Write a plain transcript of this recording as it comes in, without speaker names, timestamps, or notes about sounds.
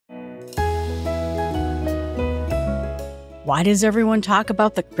Why does everyone talk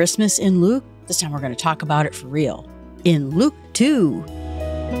about the Christmas in Luke? This time we're going to talk about it for real. In Luke 2.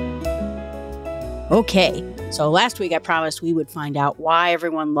 Okay, so last week I promised we would find out why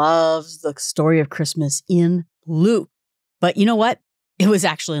everyone loves the story of Christmas in Luke. But you know what? It was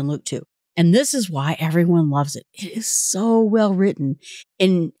actually in Luke 2. And this is why everyone loves it. It is so well written.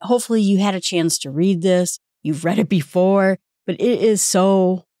 And hopefully you had a chance to read this. You've read it before, but it is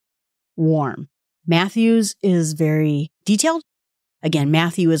so warm. Matthew's is very detailed. Again,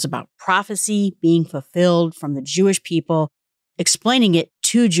 Matthew is about prophecy being fulfilled from the Jewish people, explaining it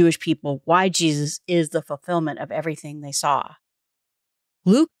to Jewish people why Jesus is the fulfillment of everything they saw.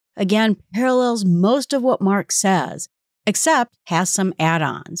 Luke, again, parallels most of what Mark says, except has some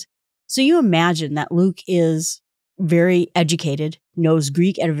add-ons. So you imagine that Luke is very educated, knows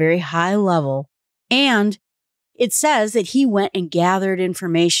Greek at a very high level, and it says that he went and gathered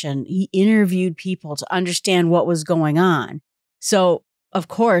information. He interviewed people to understand what was going on. So, of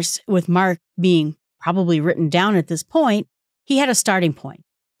course, with Mark being probably written down at this point, he had a starting point.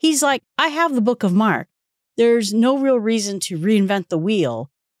 He's like, I have the book of Mark. There's no real reason to reinvent the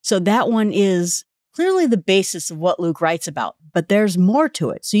wheel. So that one is clearly the basis of what Luke writes about, but there's more to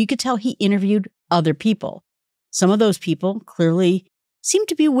it. So you could tell he interviewed other people. Some of those people clearly seem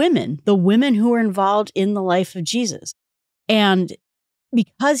to be women, the women who were involved in the life of Jesus. And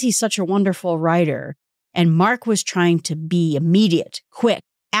because he's such a wonderful writer, and Mark was trying to be immediate, quick,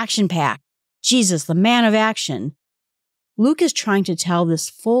 action-packed, Jesus, the man of action, Luke is trying to tell this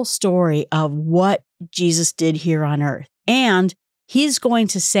full story of what Jesus did here on earth. And he's going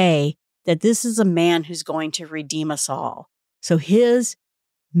to say that this is a man who's going to redeem us all. So his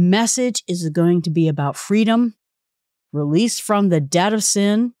message is going to be about freedom, release from the debt of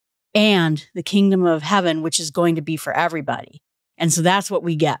sin, and the kingdom of heaven, which is going to be for everybody. And so that's what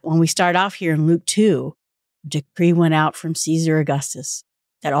we get. When we start off here in Luke 2, a decree went out from Caesar Augustus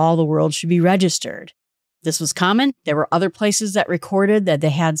that all the world should be registered. This was common. There were other places that recorded that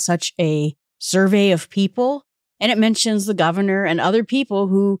they had such a survey of people, and it mentions the governor and other people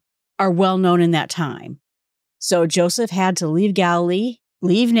who are well known in that time. So Joseph had to leave Galilee,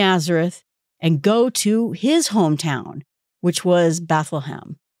 leave Nazareth, and go to his hometown, which was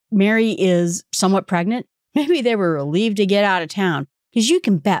Bethlehem. Mary is somewhat pregnant. Maybe they were relieved to get out of town, because you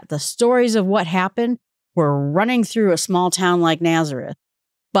can bet the stories of what happened were running through a small town like Nazareth.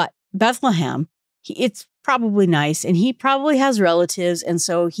 But Bethlehem, it's probably nice, and he probably has relatives, and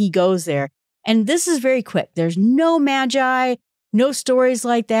so he goes there. And this is very quick. There's no magi, no stories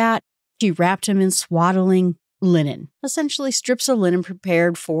like that. She wrapped him in swaddling linen, essentially strips of linen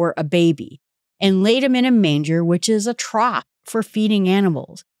prepared for a baby, and laid him in a manger, which is a trough for feeding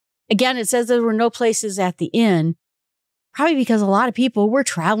animals. Again, it says there were no places at the inn, probably because a lot of people were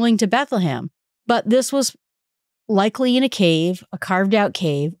traveling to Bethlehem. But this was likely in a cave, a carved out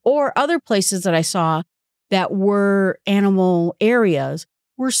cave, or other places that I saw that were animal areas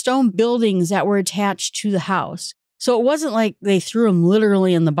were stone buildings that were attached to the house. So it wasn't like they threw them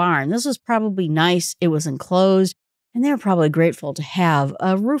literally in the barn. This was probably nice. It was enclosed, and they were probably grateful to have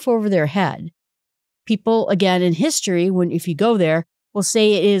a roof over their head. People, again, in history, if you go there, will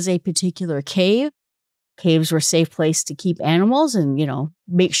say it is a particular cave. Caves were a safe place to keep animals and,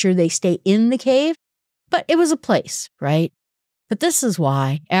 make sure they stay in the cave. But it was a place, right? But this is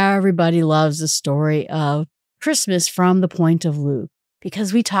why everybody loves the story of Christmas from the point of Luke,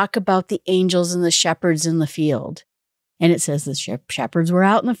 because we talk about the angels and the shepherds in the field. And it says the shepherds were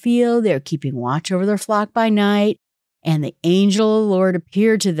out in the field. They were keeping watch over their flock by night. And the angel of the Lord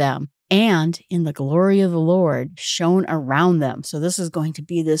appeared to them. And in the glory of the Lord shone around them. So this is going to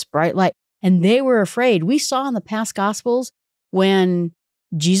be this bright light. And they were afraid. We saw in the past Gospels when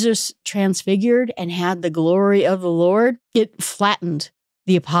Jesus transfigured and had the glory of the Lord, it flattened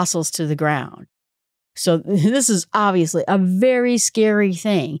the apostles to the ground. So this is obviously a very scary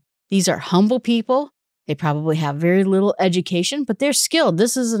thing. These are humble people. They probably have very little education, but they're skilled.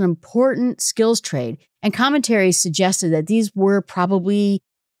 This is an important skills trade. And commentaries suggested that these were probably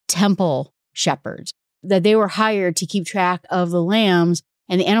temple shepherds, that they were hired to keep track of the lambs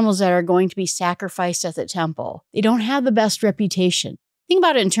and the animals that are going to be sacrificed at the temple. They don't have the best reputation. Think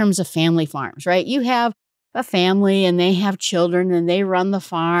about it in terms of family farms, right? You have a family and they have children and they run the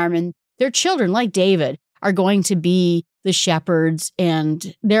farm, and their children, like David, are going to be the shepherds,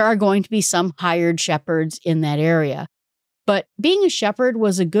 and there are going to be some hired shepherds in that area. But being a shepherd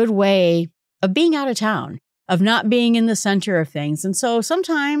was a good way of being out of town, of not being in the center of things. And so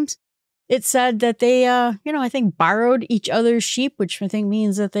sometimes it said that they, I think borrowed each other's sheep, which I think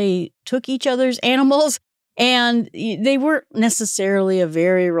means that they took each other's animals, and they weren't necessarily a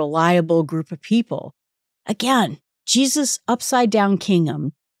very reliable group of people. Again, Jesus' upside down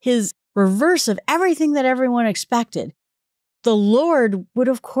kingdom, his reverse of everything that everyone expected. The Lord would,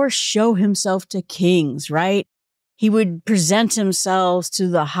 of course, show himself to kings, right? He would present himself to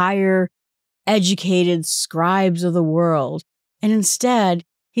the higher educated scribes of the world. And instead,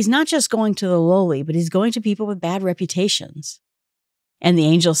 he's not just going to the lowly, but he's going to people with bad reputations. And the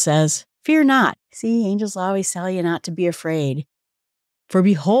angel says, "Fear not." See, angels always tell you not to be afraid. "For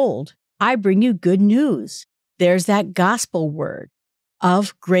behold, I bring you good news." There's that gospel word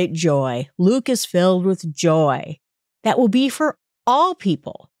of great joy. Luke is filled with joy that will be for all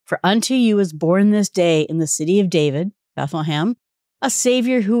people. "For unto you is born this day in the city of David, Bethlehem, a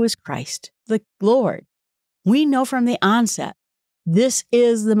Savior who is Christ, the Lord." We know from the onset, this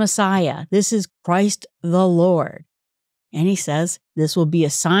is the Messiah. This is Christ the Lord. And he says, "This will be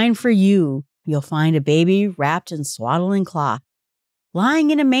a sign for you. You'll find a baby wrapped in swaddling cloth, lying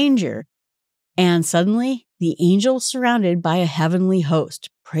in a manger." And suddenly, the angel surrounded by a heavenly host,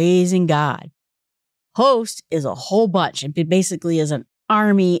 praising God. Host is a whole bunch. It basically is an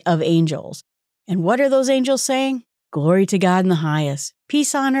army of angels. And what are those angels saying? "Glory to God in the highest,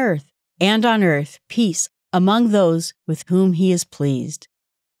 peace on earth, and on earth, peace among those with whom he is pleased."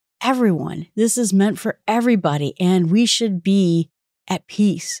 Everyone. This is meant for everybody, and we should be at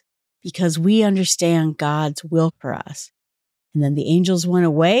peace because we understand God's will for us. And then the angels went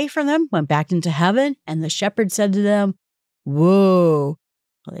away from them, went back into heaven, and the shepherd said to them, "Whoa."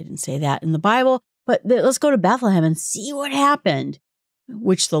 Well, they didn't say that in the Bible, but let's go to Bethlehem and see what happened,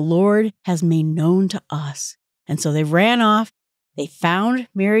 which the Lord has made known to us. And so they ran off. They found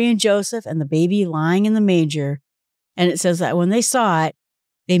Mary and Joseph and the baby lying in the manger. And it says that when they saw it,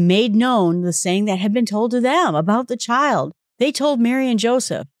 they made known the saying that had been told to them about the child. They told Mary and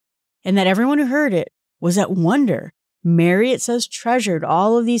Joseph, and that everyone who heard it was at wonder. Mary, it says, treasured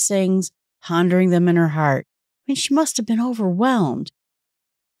all of these things, pondering them in her heart. I mean, she must have been overwhelmed.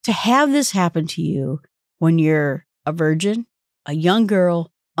 To have this happen to you when you're a virgin, a young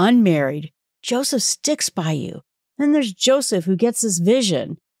girl, unmarried, Joseph sticks by you. Then there's Joseph who gets this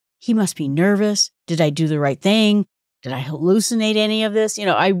vision. He must be nervous. Did I do the right thing? Did I hallucinate any of this?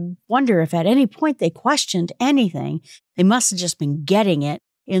 I wonder if at any point they questioned anything. They must have just been getting it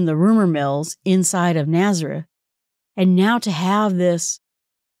in the rumor mills inside of Nazareth. And now to have this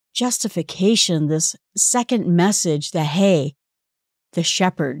justification, this second message that, hey, the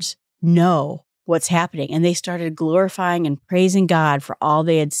shepherds know what's happening. And they started glorifying and praising God for all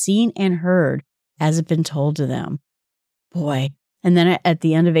they had seen and heard as it had been told to them. Boy. And then at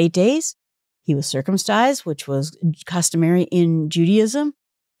the end of 8 days, he was circumcised, which was customary in Judaism,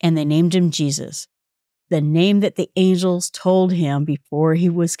 and they named him Jesus, the name that the angels told him before he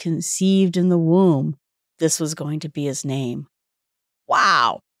was conceived in the womb. This was going to be his name.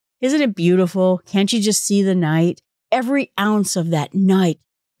 Wow. Isn't it beautiful? Can't you just see the night? Every ounce of that night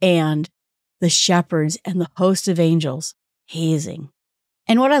and the shepherds and the host of angels. Amazing.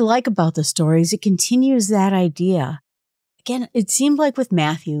 And what I like about the story is it continues that idea. Again, it seemed like with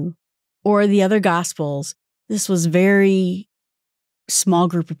Matthew or the other Gospels, this was very small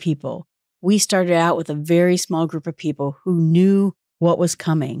group of people. We started out with a very small group of people who knew what was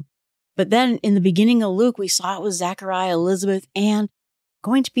coming. But then in the beginning of Luke, we saw it was Zechariah, Elizabeth, and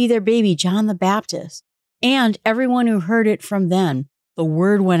going to be their baby, John the Baptist. And everyone who heard it from them, the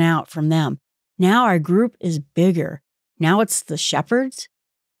word went out from them. Now our group is bigger. Now it's the shepherds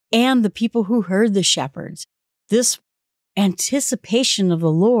and the people who heard the shepherds. This anticipation of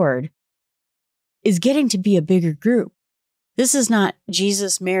the Lord is getting to be a bigger group. This is not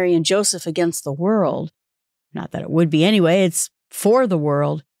Jesus, Mary, and Joseph against the world. Not that it would be anyway. It's for the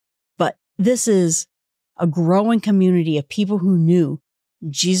world. But this is a growing community of people who knew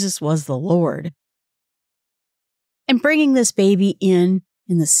Jesus was the Lord. And bringing this baby in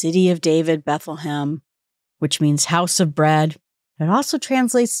the city of David, Bethlehem, which means house of bread. It also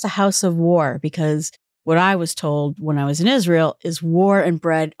translates to house of war, because what I was told when I was in Israel is war and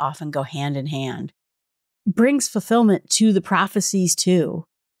bread often go hand in hand. Brings fulfillment to the prophecies too.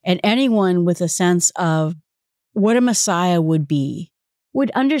 And anyone with a sense of what a Messiah would be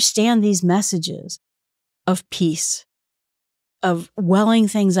would understand these messages of peace, of welling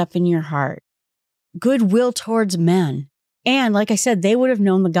things up in your heart, goodwill towards men. And like I said, they would have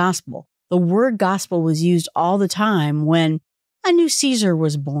known the gospel. The word gospel was used all the time when a new Caesar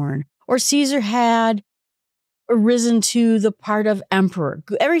was born, or Caesar had arisen to the part of emperor.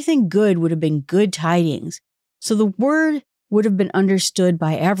 Everything good would have been good tidings. So the word would have been understood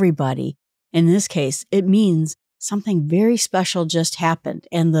by everybody. In this case, it means something very special just happened.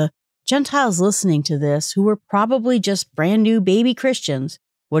 And the Gentiles listening to this, who were probably just brand new baby Christians,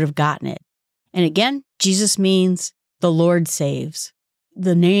 would have gotten it. And again, Jesus means The Lord saves.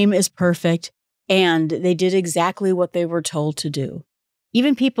 The name is perfect, and they did exactly what they were told to do.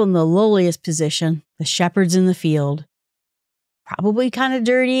 Even people in the lowliest position, the shepherds in the field, probably kind of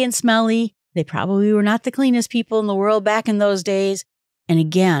dirty and smelly. They probably were not the cleanest people in the world back in those days. And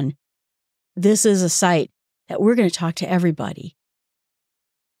again, this is a site that we're going to talk to everybody.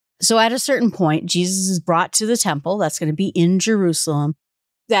 So at a certain point, Jesus is brought to the temple. That's going to be in Jerusalem.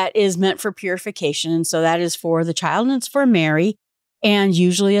 That is meant for purification. And so that is for the child and it's for Mary. And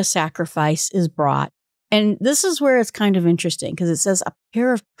usually a sacrifice is brought. And this is where it's kind of interesting because it says a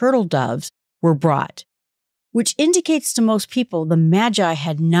pair of turtle doves were brought, which indicates to most people the Magi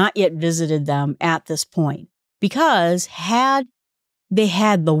had not yet visited them at this point. Because had they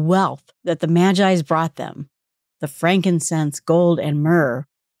had the wealth that the Magi's brought them, the frankincense, gold, and myrrh,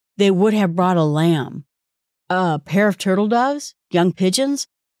 they would have brought a lamb. A pair of turtle doves, young pigeons,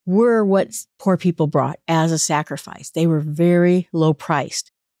 were what poor people brought as a sacrifice. They were very low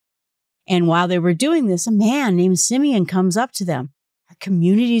priced. And while they were doing this, a man named Simeon comes up to them. Our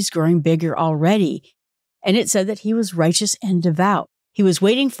community's growing bigger already. And it said that he was righteous and devout. He was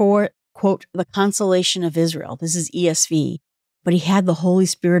waiting for, quote, the consolation of Israel. This is ESV. But he had the Holy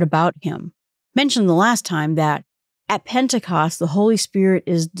Spirit about him. Mentioned the last time that at Pentecost, the Holy Spirit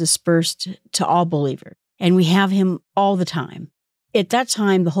is dispersed to all believers. And we have him all the time. At that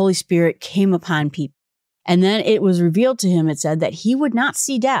time, the Holy Spirit came upon people. And then it was revealed to him, it said, that he would not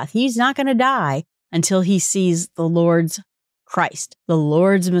see death. He's not going to die until he sees the Lord's Christ, the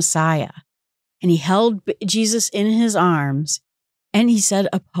Lord's Messiah. And he held Jesus in his arms and he said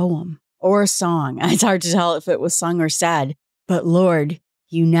a poem or a song. It's hard to tell if it was sung or said. But Lord,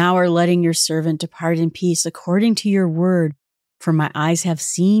 you now are letting your servant depart in peace according to your word. For my eyes have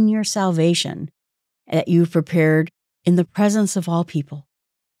seen your salvation that you've prepared in the presence of all people,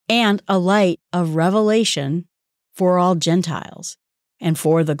 and a light of revelation for all Gentiles and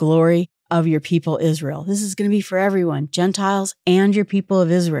for the glory of your people Israel. This is going to be for everyone, Gentiles and your people of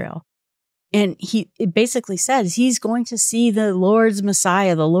Israel. And it basically says he's going to see the Lord's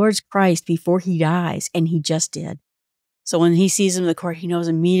Messiah, the Lord's Christ before he dies. And he just did. So when he sees him in the court, he knows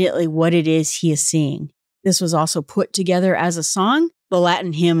immediately what it is he is seeing. This was also put together as a song. The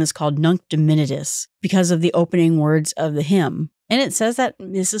Latin hymn is called Nunc Dimittis because of the opening words of the hymn. And it says that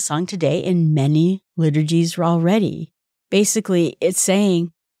this is sung today in many liturgies already. Basically, it's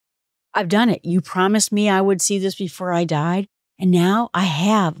saying, I've done it. You promised me I would see this before I died. And now I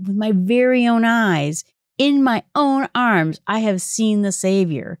have, with my very own eyes, in my own arms, I have seen the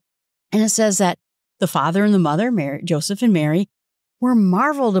Savior. And it says that the father and the mother, Mary, Joseph and Mary, were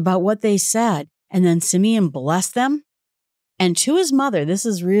marveled about what they said. And then Simeon blessed them. And to his mother, this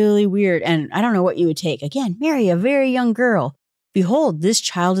is really weird. And I don't know what you would take. Again, Mary, a very young girl. Behold, this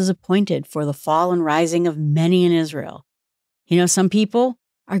child is appointed for the fall and rising of many in Israel. You know, some people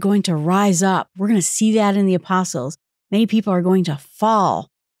are going to rise up. We're going to see that in the apostles. Many people are going to fall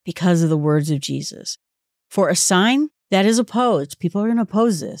because of the words of Jesus. For a sign that is opposed, people are going to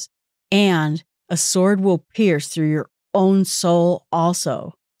oppose this. And a sword will pierce through your own soul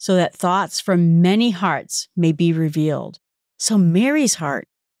also, so that thoughts from many hearts may be revealed. So Mary's heart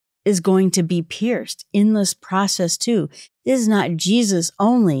is going to be pierced in this process too. It is not Jesus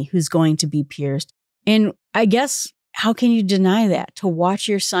only who's going to be pierced. And I guess, how can you deny that? To watch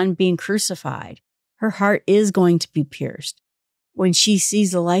your son being crucified, her heart is going to be pierced. When she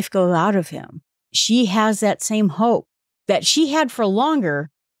sees the life go out of him, she has that same hope that she had for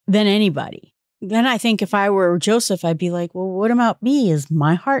longer than anybody. Then I think if I were Joseph, I'd be like, well, what about me? Is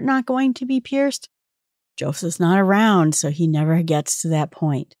my heart not going to be pierced? Joseph's not around, so he never gets to that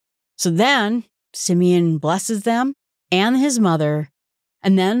point. So then Simeon blesses them and his mother,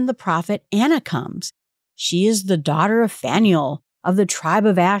 and then the prophet Anna comes. She is the daughter of Phanuel of the tribe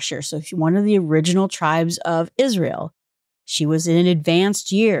of Asher, so she's one of the original tribes of Israel. She was in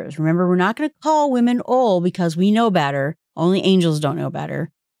advanced years. Remember, we're not going to call women old because we know better. Only angels don't know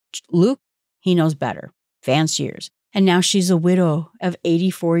better. Luke, he knows better. Advanced years. And now she's a widow of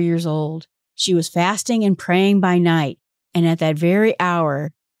 84 years old. She was fasting and praying by night, and at that very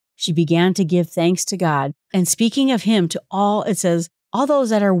hour, she began to give thanks to God. And speaking of him to all, it says, all those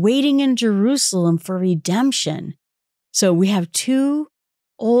that are waiting in Jerusalem for redemption. So we have two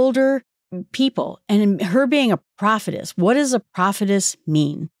older people, and her being a prophetess. What does a prophetess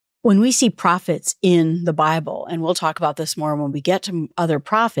mean? When we see prophets in the Bible, and we'll talk about this more when we get to other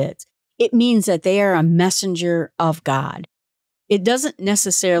prophets, it means that they are a messenger of God. It doesn't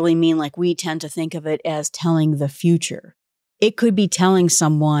necessarily mean like we tend to think of it as telling the future. It could be telling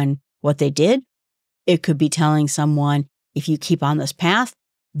someone what they did. It could be telling someone, if you keep on this path,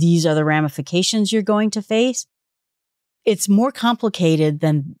 these are the ramifications you're going to face. it's more complicated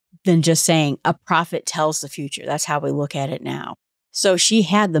than just saying a prophet tells the future. That's how we look at it now. So she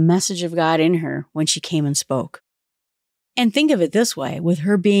had the message of God in her when she came and spoke. And think of it this way, with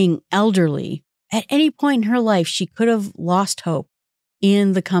her being elderly, at any point in her life, she could have lost hope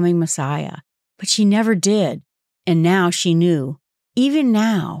in the coming Messiah, but she never did. And now she knew, even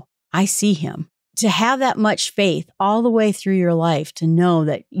now, I see him. To have that much faith all the way through your life, to know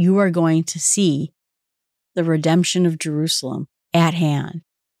that you are going to see the redemption of Jerusalem at hand.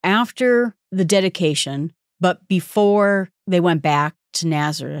 After the dedication, but before they went back to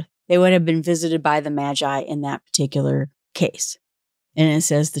Nazareth, they would have been visited by the Magi in that particular case. And it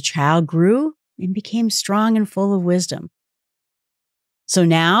says the child grew and became strong and full of wisdom. So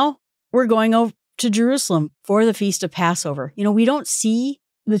now we're going over to Jerusalem for the Feast of Passover. We don't see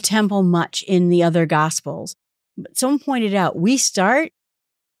the temple much in the other Gospels. But someone pointed out, we start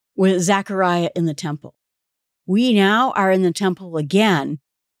with Zechariah in the temple. We now are in the temple again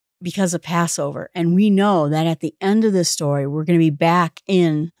because of Passover. And we know that at the end of this story, we're going to be back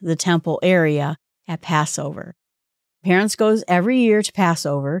in the temple area at Passover. Parents goes every year to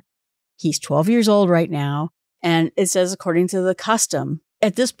Passover. He's 12 years old right now. And it says, according to the custom,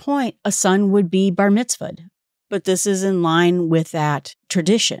 at this point, a son would be bar mitzvahed. But this is in line with that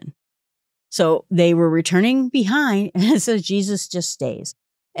tradition. So they were returning behind, and it says Jesus just stays.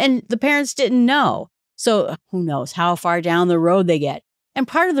 And the parents didn't know. So who knows how far down the road they get. And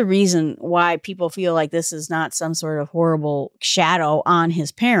part of the reason why people feel like this is not some sort of horrible shadow on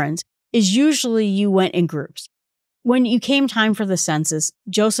his parents is usually you went in groups. When you came time for the census,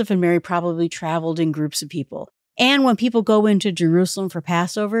 Joseph and Mary probably traveled in groups of people. And when people go into Jerusalem for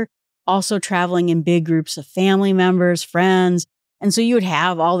Passover, also traveling in big groups of family members, friends. And so you would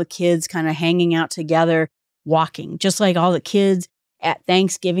have all the kids kind of hanging out together, walking, just like all the kids at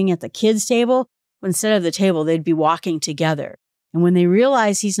Thanksgiving at the kids' table. Instead of the table, they'd be walking together. And when they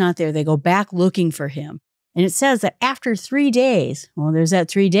realize he's not there, they go back looking for him. And it says that after 3 days, well, there's that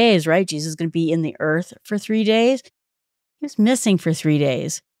 3 days, right? Jesus is going to be in the earth for 3 days. He was missing for 3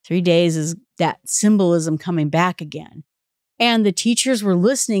 days. 3 days is that symbolism coming back again. And the teachers were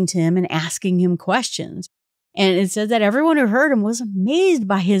listening to him and asking him questions. And it said that everyone who heard him was amazed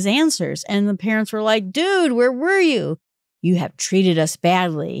by his answers. And the parents were like, dude, where were you? You have treated us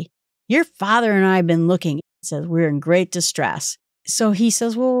badly. Your father and I have been looking. It says, we're in great distress. So he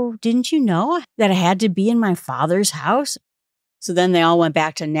says, well, didn't you know that I had to be in my father's house? So then they all went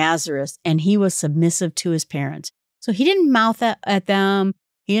back to Nazareth, and he was submissive to his parents. So he didn't mouth at them.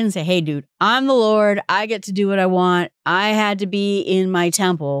 He didn't say, hey, dude, I'm the Lord. I get to do what I want. I had to be in my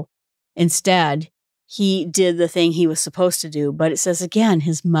temple. Instead, he did the thing he was supposed to do. But it says again,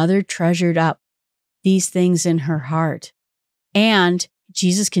 his mother treasured up these things in her heart. And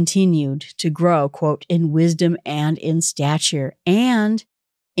Jesus continued to grow, quote, in wisdom and in stature and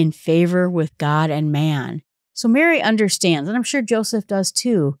in favor with God and man. So Mary understands, and I'm sure Joseph does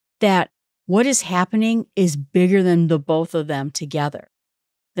too, that what is happening is bigger than the both of them together.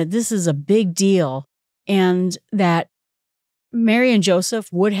 That this is a big deal, and that Mary and Joseph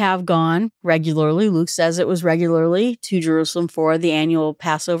would have gone regularly. Luke says it was regularly to Jerusalem for the annual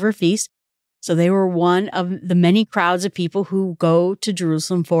Passover feast. So they were one of the many crowds of people who go to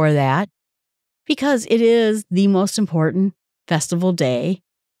Jerusalem for that, because it is the most important festival day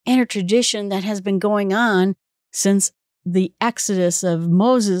and a tradition that has been going on since the exodus of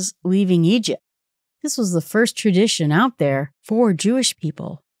Moses leaving Egypt. This was the first tradition out there for Jewish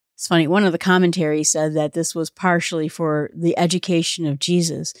people. It's funny, one of the commentaries said that this was partially for the education of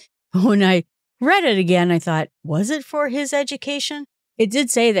Jesus. But when I read it again, I thought, was it for his education? It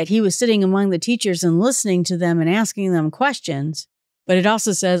did say that he was sitting among the teachers and listening to them and asking them questions. But it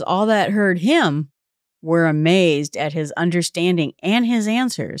also says all that heard him were amazed at his understanding and his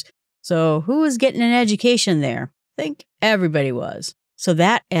answers. So who was getting an education there? I think everybody was. So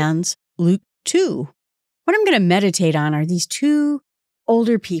that ends Luke 2. What I'm going to meditate on are these two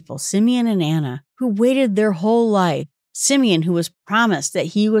older people, Simeon and Anna, who waited their whole life. Simeon, who was promised that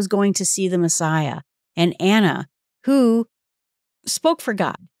he was going to see the Messiah, and Anna, who spoke for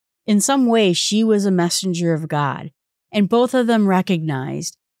God. In some way, she was a messenger of God. And both of them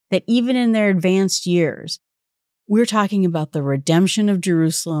recognized that even in their advanced years, we're talking about the redemption of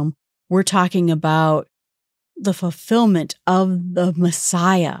Jerusalem. We're talking about the fulfillment of the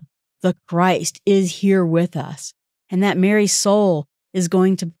Messiah. The Christ is here with us. And that Mary's soul is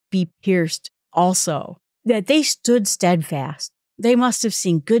going to be pierced also. That they stood steadfast. They must have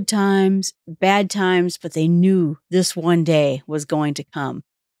seen good times, bad times, but they knew this one day was going to come.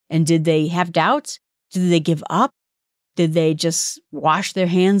 And did they have doubts? Did they give up? Did they just wash their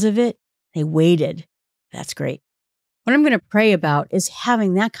hands of it? They waited. That's great. What I'm going to pray about is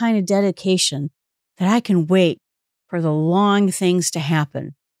having that kind of dedication that I can wait for the long things to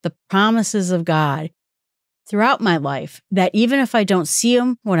happen, the promises of God throughout my life, that even if I don't see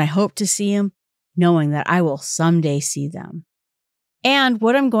them when I hope to see them, knowing that I will someday see them. And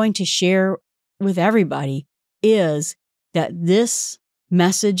what I'm going to share with everybody is that this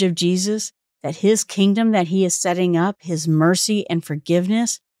message of Jesus, that his kingdom that he is setting up, his mercy and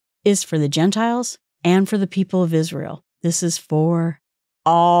forgiveness, is for the Gentiles and for the people of Israel. This is for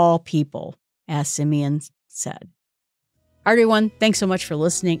all people, as Simeon said. All right, everyone, thanks so much for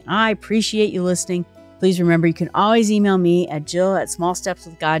listening. I appreciate you listening. Please remember, you can always email me at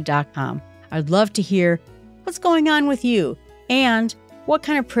jill@smallstepswithgod.com. I'd love to hear what's going on with you and what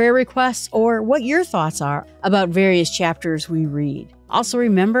kind of prayer requests or what your thoughts are about various chapters we read. Also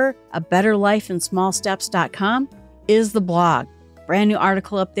remember, abetterlifeinsmallsteps.com is the blog. Brand new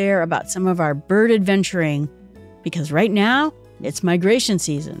article up there about some of our bird adventuring, because right now it's migration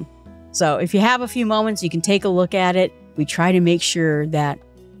season. So if you have a few moments, you can take a look at it. We try to make sure that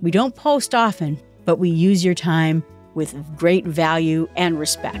we don't post often, but we use your time with great value and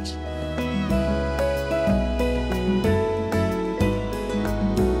respect.